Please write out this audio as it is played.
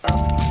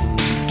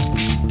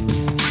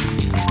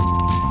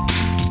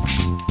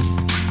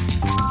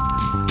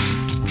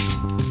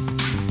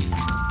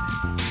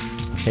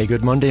Hey,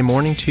 good Monday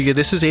morning to you.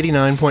 This is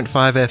 89.5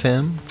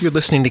 FM. You're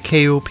listening to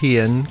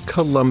KOPN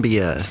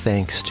Columbia.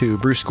 Thanks to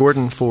Bruce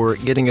Gordon for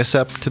getting us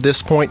up to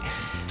this point.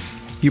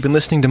 You've been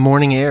listening to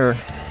Morning Air,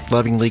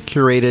 lovingly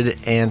curated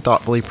and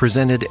thoughtfully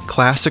presented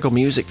classical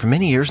music for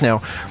many years now,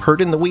 heard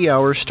in the wee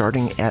hours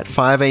starting at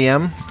 5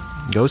 a.m.,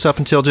 goes up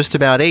until just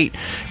about 8.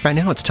 Right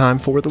now it's time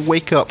for the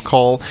wake-up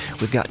call.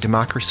 We've got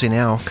Democracy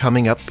Now!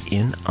 Coming up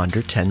in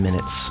under 10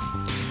 minutes.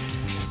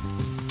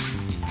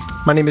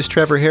 My name is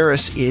Trevor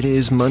Harris. It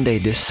is Monday,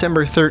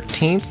 December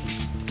 13th,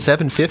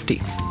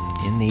 7:50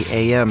 in the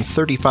AM.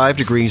 35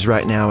 degrees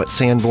right now at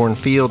Sanborn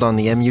Field on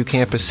the MU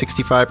campus,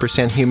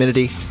 65%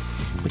 humidity.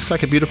 Looks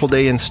like a beautiful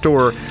day in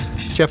store.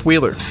 Jeff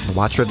Wheeler, the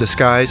watcher of the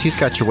skies, he's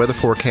got your weather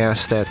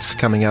forecast that's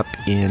coming up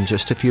in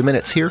just a few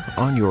minutes here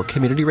on your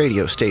community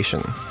radio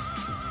station.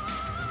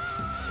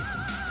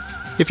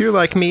 If you're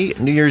like me,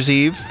 New Year's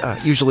Eve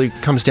usually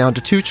comes down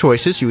to two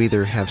choices. You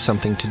either have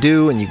something to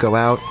do and you go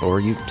out, or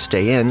you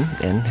stay in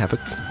and have a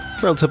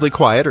relatively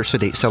quiet or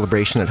sedate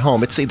celebration at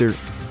home. It's either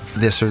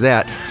this or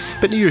that.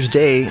 But New Year's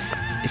Day,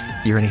 if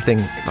you're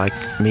anything like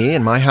me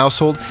and my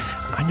household,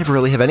 I never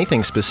really have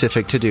anything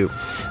specific to do.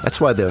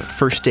 That's why the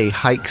first day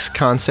hikes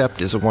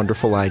concept is a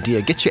wonderful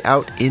idea. Get you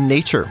out in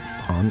nature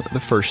on the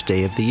first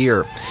day of the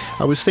year.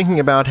 I was thinking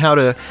about how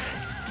to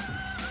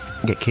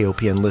get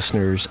KOPN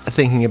listeners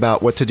thinking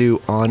about what to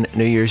do on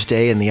New Year's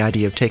Day and the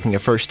idea of taking a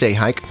first day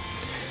hike.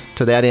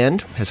 To that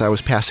end, as I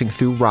was passing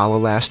through Rolla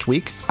last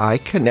week, I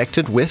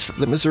connected with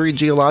the Missouri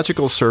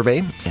Geological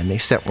Survey, and they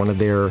sent one of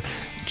their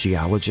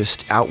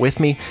geologists out with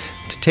me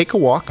to take a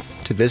walk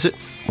to visit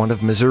one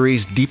of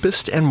Missouri's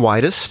deepest and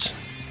widest,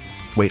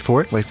 wait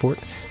for it,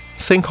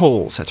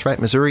 sinkholes. That's right,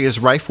 Missouri is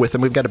rife with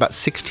them. We've got about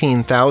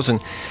 16,000.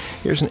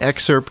 Here's an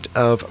excerpt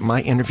of my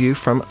interview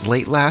from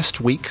late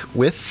last week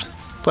with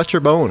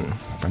Fletcher Bone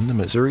from the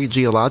Missouri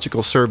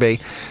Geological Survey.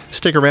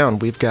 Stick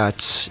around. We've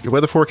got your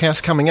weather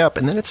forecast coming up,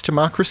 and then it's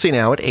Democracy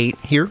Now! At 8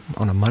 here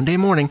on a Monday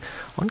morning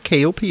on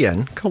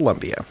KOPN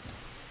Columbia.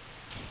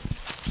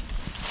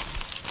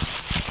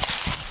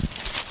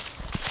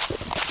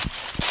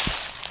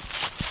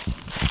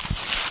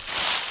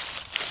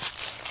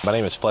 My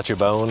name is Fletcher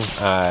Bone.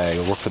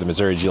 I work for the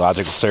Missouri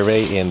Geological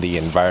Survey in the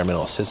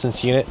Environmental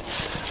Assistance Unit.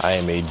 I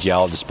am a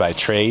geologist by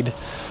trade.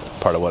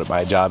 Part of what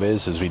my job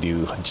is we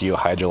do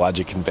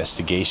geohydrologic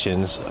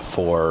investigations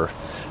for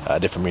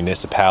different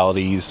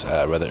municipalities,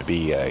 whether it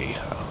be a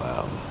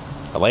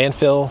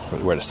landfill,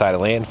 we're at a site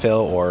of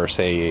landfill, or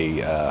say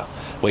a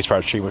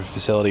wastewater treatment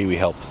facility. We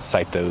help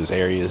site those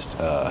areas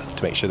to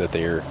make sure that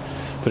they're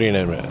putting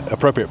in an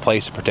appropriate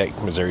place to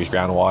protect Missouri's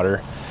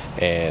groundwater.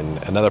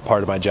 And another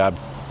part of my job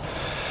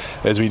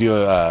is we do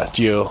a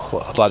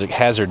geologic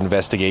hazard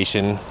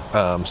investigation.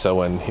 So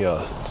when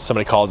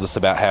somebody calls us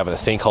about having a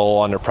sinkhole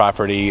on their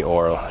property,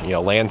 or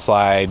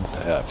landslide,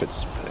 if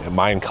it's a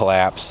mine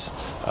collapse,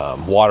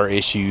 water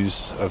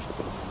issues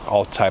of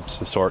all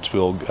types of sorts,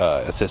 we'll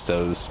assist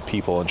those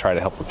people and try to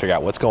help them figure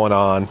out what's going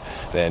on,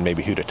 and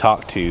maybe who to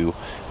talk to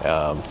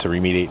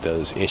remediate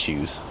those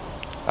issues.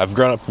 I've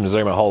grown up in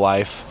Missouri my whole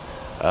life,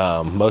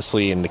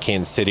 mostly in the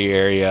Kansas City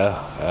area,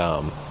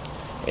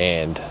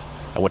 and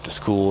I went to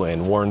school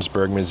in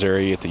Warrensburg,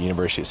 Missouri at the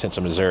University of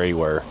Central Missouri,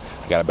 where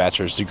I got a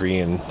bachelor's degree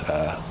in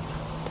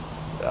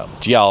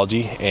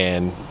geology.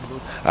 And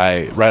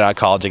right out of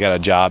college, I got a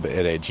job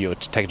at a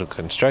geotechnical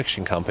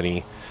construction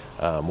company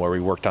where we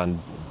worked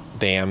on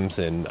dams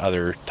and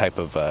other type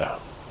of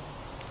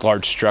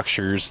large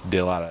structures, did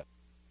a lot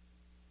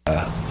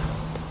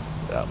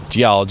of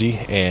geology.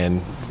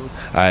 And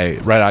right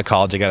out of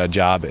college, I got a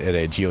job at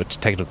a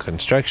geotechnical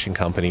construction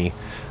company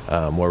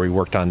where we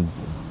worked on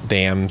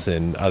dams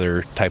and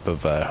other type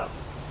of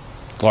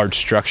large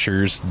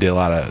structures, did a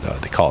lot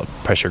of they call it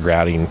pressure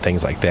grouting,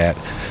 things like that.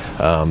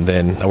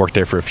 Then I worked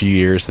there for a few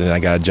years, and then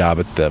I got a job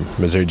at the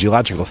Missouri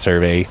Geological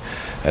Survey,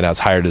 and I was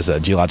hired as a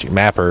geologic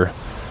mapper.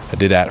 I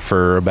did that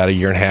for about a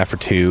year and a half or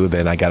two.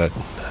 Then I got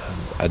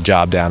a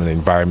job down in the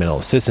Environmental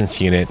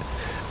Assistance Unit,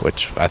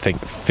 which I think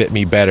fit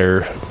me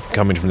better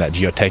coming from that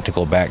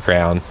geotechnical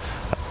background.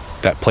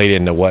 That played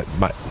into what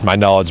my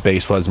knowledge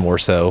base was more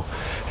so,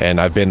 and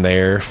I've been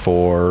there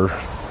for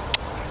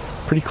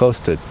pretty close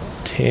to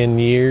 10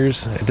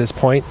 years at this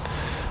point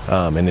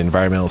in the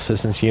Environmental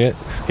Assistance Unit.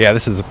 Yeah,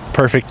 this is a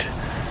perfect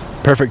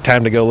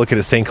time to go look at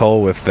a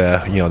sinkhole with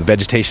the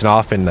vegetation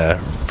off and the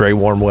very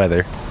warm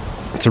weather.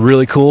 It's a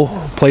really cool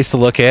place to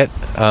look at,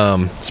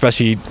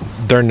 especially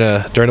during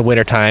the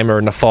winter time or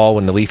in the fall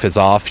when the leaf is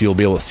off. You'll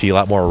be able to see a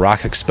lot more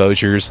rock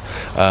exposures.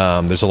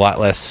 There's a lot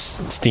less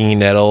stinging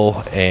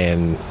nettle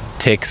and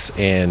ticks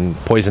and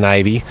poison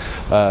ivy.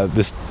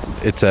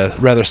 It's a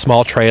rather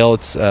small trail.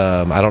 It's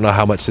I don't know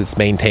how much it's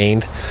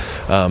maintained,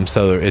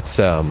 so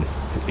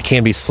it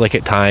can be slick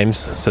at times.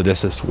 So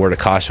this is word of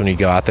caution when you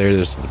go out there.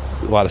 There's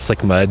a lot of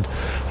slick mud,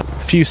 a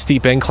few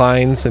steep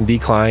inclines and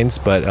declines,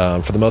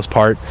 but for the most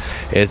part,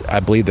 I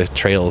believe the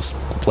trail is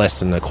less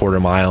than a quarter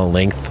mile in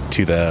length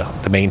to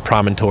the main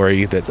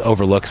promontory that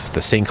overlooks the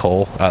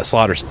sinkhole.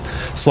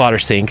 Slaughter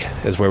Sink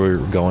is where we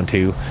were going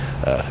to.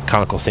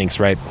 Conical Sink's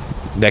right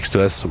next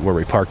to us where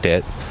we parked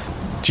at.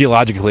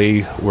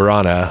 geologically, we're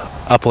on a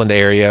upland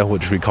area,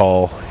 which we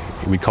call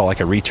like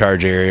a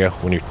recharge area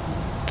when you're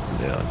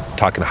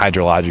talking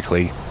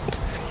hydrologically.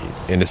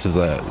 And this is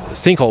a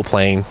sinkhole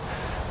plain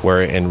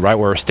right where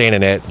we're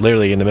standing at,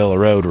 literally in the middle of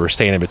the road, we're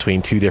standing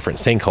between two different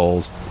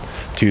sinkholes.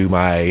 To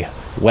my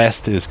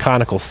west is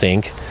Conical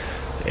Sink,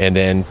 and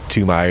then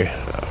to my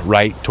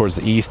right towards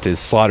the east is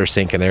Slaughter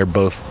Sink, and they're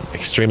both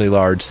extremely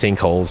large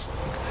sinkholes.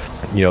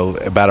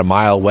 About a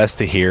mile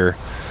west of here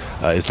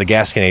is the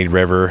Gasconade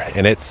River,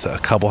 and it's a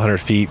couple hundred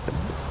feet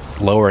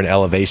lower in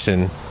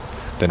elevation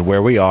than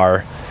where we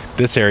are.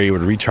 This area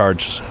would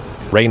recharge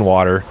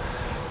rainwater,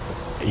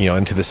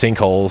 into the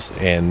sinkholes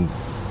and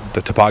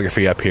the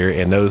topography up here,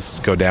 and those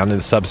go down into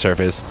the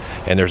subsurface.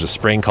 And there's a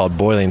spring called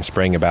Boiling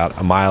Spring about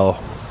a mile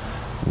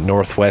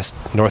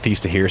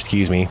northeast of here,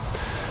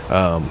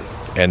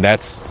 and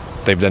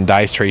they've done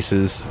dice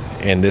traces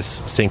in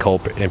this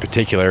sinkhole in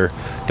particular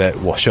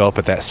that will show up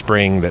at that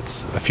spring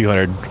that's a few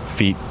hundred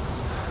feet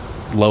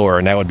lower,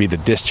 and that would be the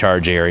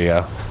discharge area.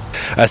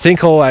 A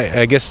sinkhole,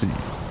 I guess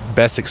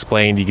best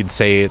explained, you could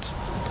say it's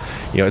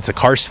a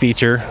karst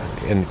feature,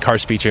 and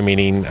karst feature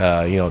meaning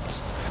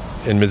it's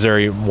in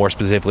Missouri more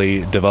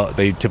specifically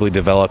they typically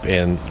develop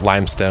in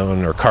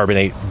limestone or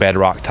carbonate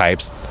bedrock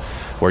types,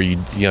 where you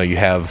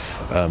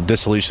have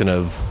dissolution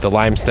of the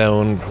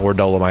limestone or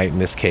dolomite in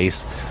this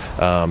case,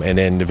 and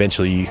then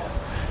eventually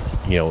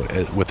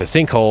with a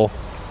sinkhole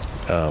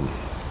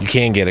you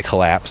can get a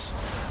collapse.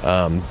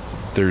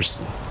 There's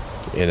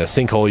in a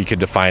sinkhole you could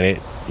define it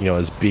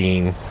as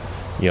being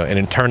an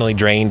internally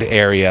drained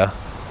area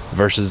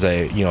versus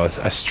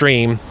a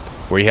stream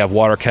where you have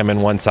water coming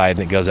one side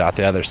and it goes out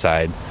the other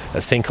side. A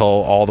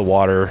sinkhole, all the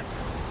water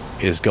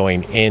is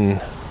going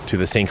in to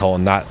the sinkhole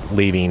and not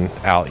leaving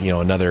out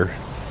another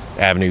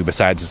avenue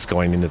besides it's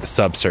going into the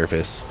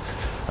subsurface.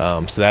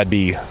 So that'd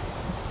be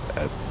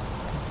a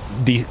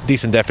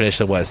decent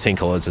definition of what a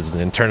sinkhole is. It's an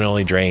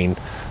internally drained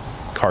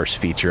karst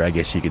feature, I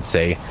guess you could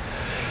say.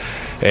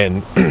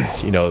 And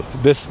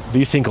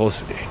these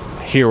sinkholes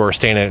here where we're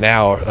standing at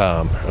now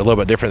are a little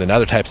bit different than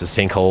other types of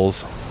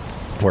sinkholes,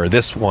 where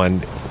this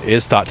one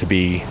is thought to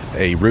be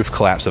a roof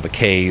collapse of a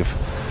cave,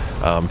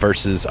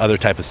 versus other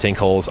type of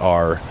sinkholes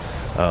are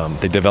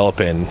they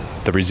develop in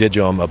the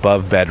residuum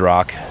above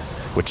bedrock,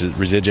 which is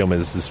residuum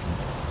is this.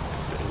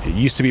 It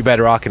used to be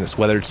bedrock, and it's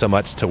weathered so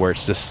much to where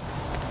it's just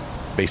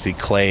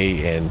basically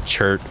clay and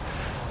chert,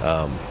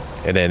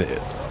 and then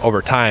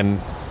over time,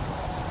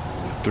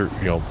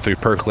 through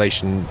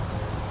percolation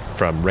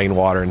from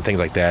rainwater and things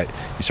like that,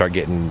 you start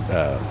getting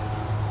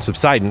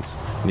subsidence,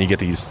 and you get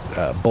these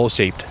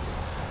bowl-shaped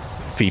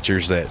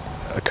features that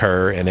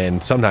occur, and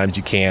then sometimes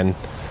you can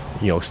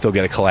still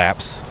get a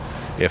collapse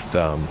if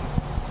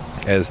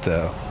as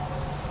the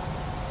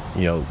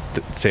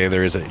say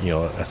there is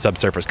a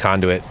subsurface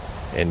conduit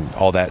and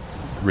all that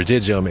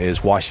residuum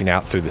is washing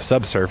out through the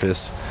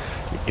subsurface.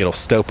 It'll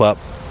stope up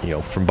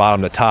from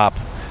bottom to top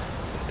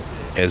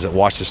as it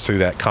washes through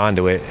that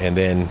conduit, and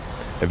then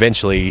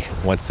eventually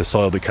once the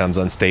soil becomes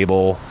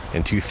unstable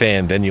and too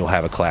thin, then you'll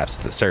have a collapse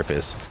at the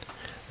surface.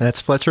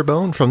 That's Fletcher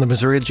Bone from the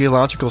Missouri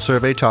Geological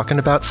Survey talking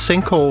about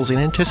sinkholes in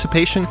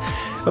anticipation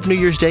of New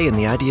Year's Day and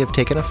the idea of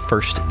taking a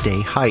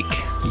first-day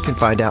hike. You can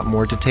find out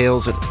more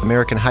details at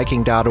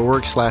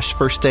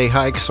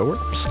americanhiking.org/firstdayhikes or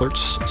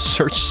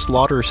search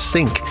Slaughter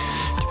Sink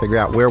to figure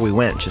out where we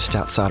went just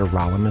outside of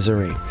Rolla,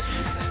 Missouri.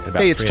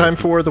 Hey, it's time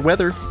for the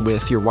weather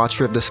with your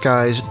Watcher of the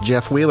Skies,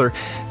 Jeff Wheeler.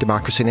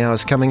 Democracy Now!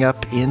 Is coming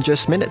up in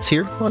just minutes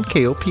here on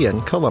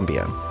KOPN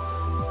Columbia.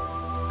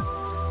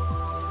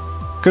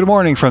 Good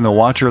morning from the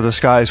Watcher of the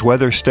Skies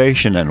weather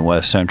station in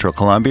West Central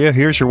Columbia.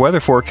 Here's your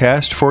weather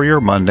forecast for your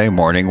Monday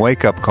morning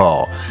wake-up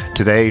call.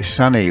 Today,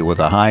 sunny with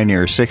a high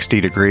near 60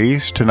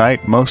 degrees.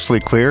 Tonight, mostly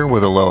clear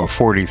with a low of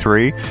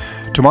 43.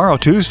 Tomorrow,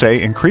 Tuesday,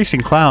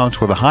 increasing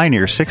clouds with a high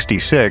near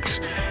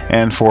 66.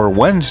 And for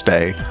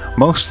Wednesday,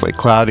 mostly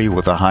cloudy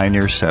with a high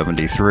near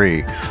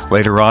 73.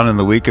 Later on in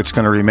the week, it's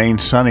going to remain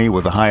sunny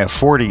with a high of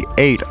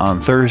 48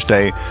 on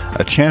Thursday.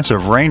 A chance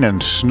of rain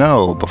and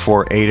snow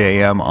before 8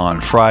 a.m.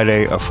 on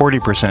Friday. A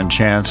 40%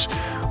 chance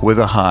with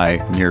a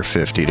high near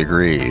 50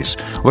 degrees.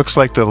 Looks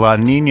like the La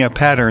Niña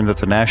pattern that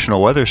the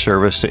National Weather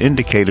Service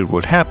indicated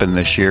would happen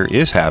this year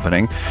is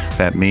happening.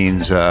 That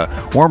means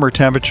warmer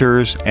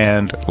temperatures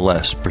and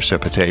less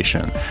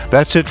precipitation.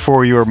 That's it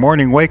for your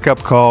morning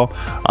wake-up call.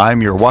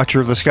 I'm your Watcher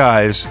of the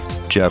Skies,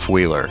 Jeff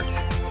Wheeler.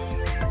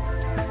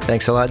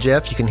 Thanks a lot,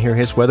 Jeff. You can hear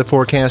his weather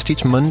forecast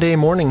each Monday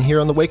morning here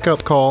on the Wake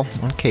Up Call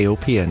on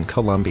KOPN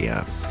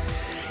Columbia.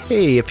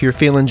 Hey, if you're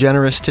feeling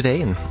generous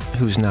today, and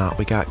who's not,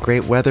 we got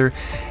great weather,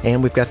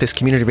 and we've got this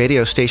community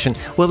radio station.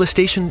 Well, the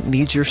station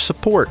needs your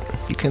support.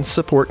 You can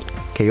support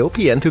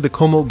KOPN through the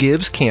Como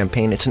Gives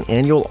campaign. It's an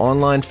annual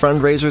online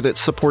fundraiser that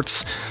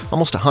supports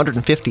almost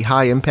 150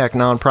 high-impact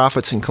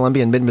nonprofits in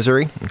Columbia and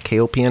mid-Missouri, and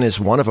KOPN is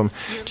one of them.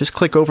 Just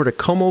click over to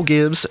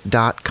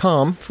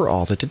comogives.com for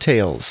all the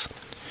details.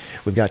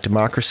 We've got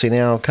Democracy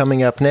Now!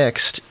 Coming up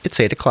next.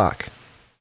 It's 8 o'clock.